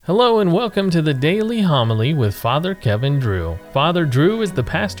Hello and welcome to the Daily Homily with Father Kevin Drew. Father Drew is the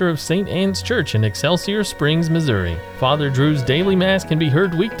pastor of St. Anne's Church in Excelsior Springs, Missouri. Father Drew's daily mass can be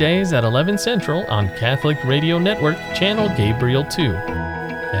heard weekdays at 11 Central on Catholic Radio Network, channel Gabriel 2.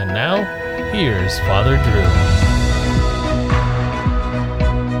 And now, here's Father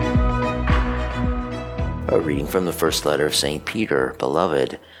Drew. A reading from the first letter of St. Peter.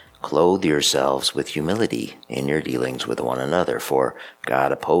 Beloved, clothe yourselves with humility in your dealings with one another, for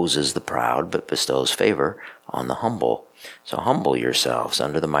God opposes the proud, but bestows favor on the humble. So humble yourselves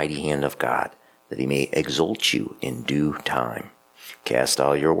under the mighty hand of God, that he may exalt you in due time. Cast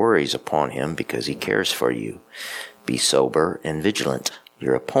all your worries upon him, because he cares for you. Be sober and vigilant.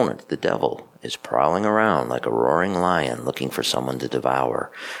 Your opponent, the devil, is prowling around like a roaring lion looking for someone to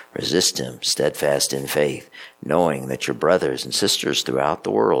devour. Resist him, steadfast in faith, knowing that your brothers and sisters throughout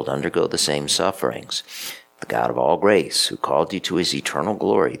the world undergo the same sufferings. The God of all grace, who called you to his eternal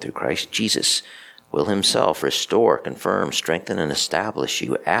glory through Christ Jesus, will himself restore, confirm, strengthen, and establish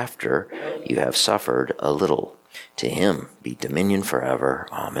you after you have suffered a little. To him be dominion forever.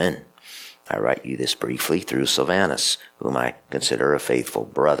 Amen. I write you this briefly through Silvanus, whom I consider a faithful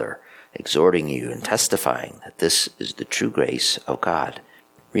brother, exhorting you and testifying that this is the true grace of God.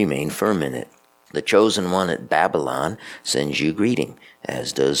 Remain firm in it. The chosen one at Babylon sends you greeting,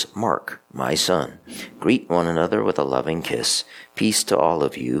 as does Mark, my son. Greet one another with a loving kiss. Peace to all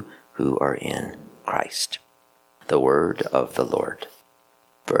of you who are in Christ. The word of the Lord.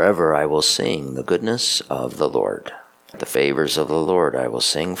 Forever I will sing the goodness of the Lord. The favors of the Lord I will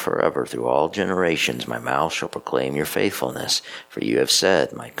sing forever through all generations. My mouth shall proclaim your faithfulness. For you have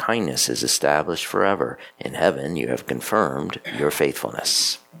said, my kindness is established forever. In heaven you have confirmed your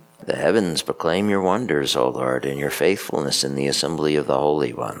faithfulness. The heavens proclaim your wonders, O Lord, and your faithfulness in the assembly of the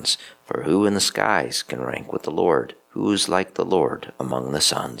holy ones. For who in the skies can rank with the Lord? Who is like the Lord among the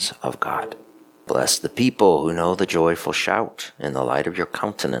sons of God? Bless the people who know the joyful shout. In the light of your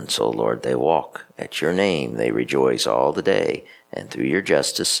countenance, O Lord, they walk. At your name they rejoice all the day, and through your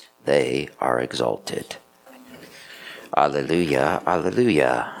justice they are exalted. Alleluia,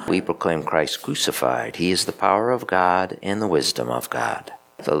 alleluia. We proclaim Christ crucified. He is the power of God and the wisdom of God.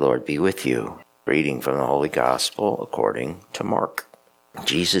 The Lord be with you. Reading from the Holy Gospel according to Mark.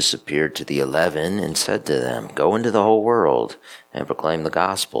 Jesus appeared to the 11 and said to them, Go into the whole world and proclaim the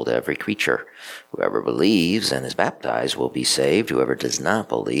gospel to every creature. Whoever believes and is baptized will be saved. Whoever does not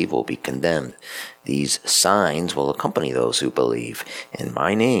believe will be condemned. These signs will accompany those who believe. In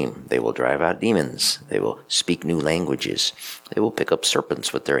my name they will drive out demons. They will speak new languages. They will pick up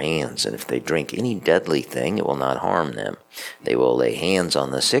serpents with their hands, and if they drink any deadly thing, it will not harm them. They will lay hands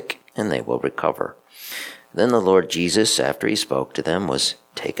on the sick, and they will recover. Then the Lord Jesus, after he spoke to them, was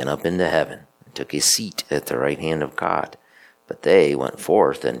taken up into heaven and took his seat at the right hand of God. But they went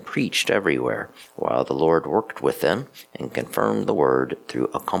forth and preached everywhere, while the Lord worked with them and confirmed the word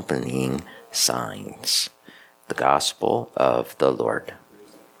through accompanying signs. The Gospel of the Lord.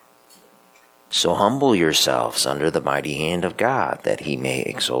 So humble yourselves under the mighty hand of God, that he may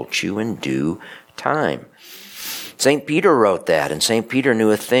exalt you in due time. St. Peter wrote that, and St. Peter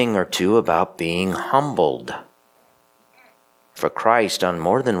knew a thing or two about being humbled. For Christ, on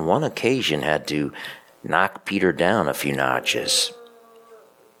more than one occasion, had to knock Peter down a few notches.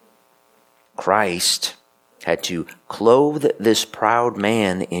 Christ had to clothe this proud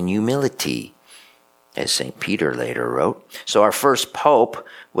man in humility, as St. Peter later wrote, so our first pope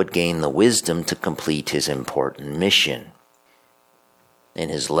would gain the wisdom to complete his important mission. In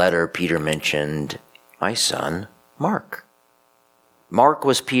his letter, Peter mentioned, my son, Mark. Mark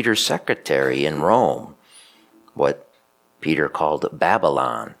was Peter's secretary in Rome, what Peter called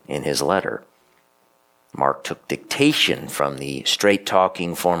Babylon in his letter. Mark took dictation from the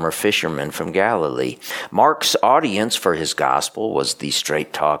straight-talking former fisherman from Galilee. Mark's audience for his gospel was the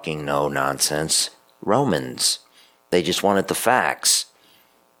straight-talking, no-nonsense Romans. They just wanted the facts.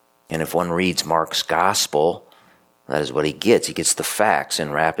 And if one reads Mark's gospel, that is what he gets. He gets the facts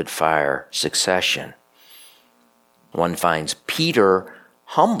in rapid-fire succession. One finds Peter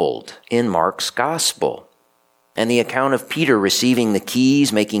humbled in Mark's gospel. And the account of Peter receiving the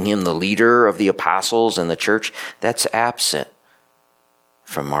keys, making him the leader of the apostles and the church, that's absent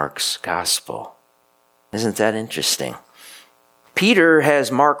from Mark's gospel. Isn't that interesting? Peter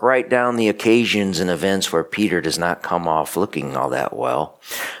has Mark write down the occasions and events where Peter does not come off looking all that well,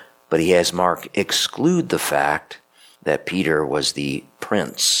 but he has Mark exclude the fact that Peter was the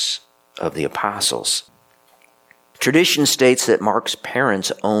prince of the apostles. Tradition states that Mark's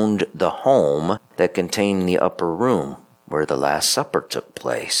parents owned the home that contained the upper room where the Last Supper took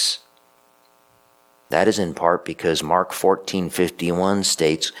place. That is in part because Mark 14:51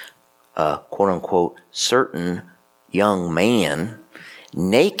 states a quote-unquote certain young man,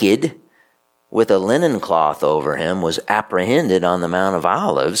 naked with a linen cloth over him, was apprehended on the Mount of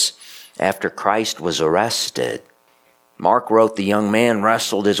Olives after Christ was arrested. Mark wrote the young man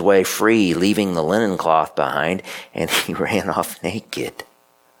wrestled his way free, leaving the linen cloth behind, and he ran off naked.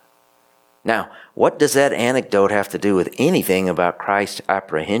 Now, what does that anecdote have to do with anything about Christ's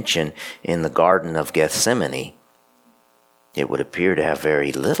apprehension in the Garden of Gethsemane? It would appear to have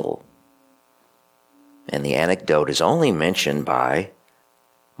very little. And the anecdote is only mentioned by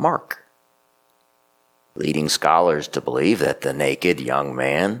Mark, leading scholars to believe that the naked young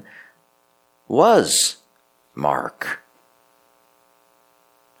man was Mark,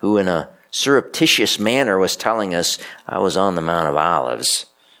 who in a surreptitious manner was telling us, I was on the Mount of Olives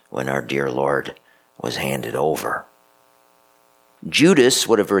when our dear Lord was handed over. Judas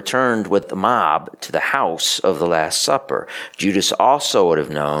would have returned with the mob to the house of the Last Supper. Judas also would have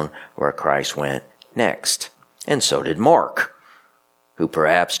known where Christ went next. And so did Mark, who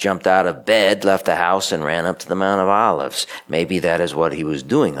perhaps jumped out of bed, left the house, and ran up to the Mount of Olives. Maybe that is what he was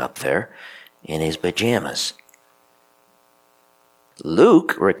doing up there in his pajamas.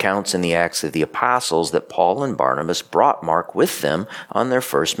 Luke recounts in the Acts of the Apostles that Paul and Barnabas brought Mark with them on their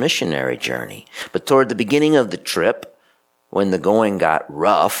first missionary journey. But toward the beginning of the trip, when the going got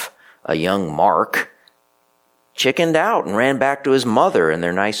rough, a young Mark chickened out and ran back to his mother in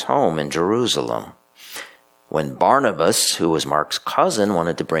their nice home in Jerusalem. When Barnabas, who was Mark's cousin,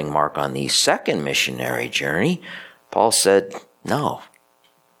 wanted to bring Mark on the second missionary journey, Paul said no.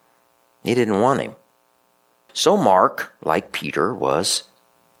 He didn't want him. So Mark, like Peter, was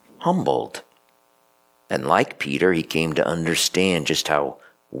humbled. And like Peter, he came to understand just how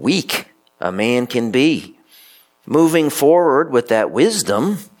weak a man can be. Moving forward with that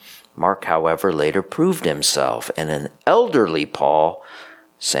wisdom, Mark, however, later proved himself, and an elderly Paul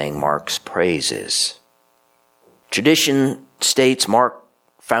sang Mark's praises. Tradition states Mark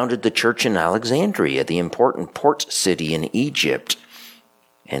founded the church in Alexandria, the important port city in Egypt,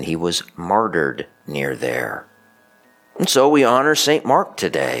 and he was martyred near there. And so we honor St. Mark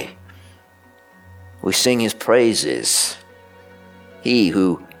today. We sing his praises. He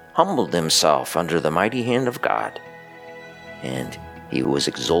who humbled himself under the mighty hand of God, and he was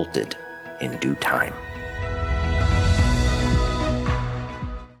exalted in due time.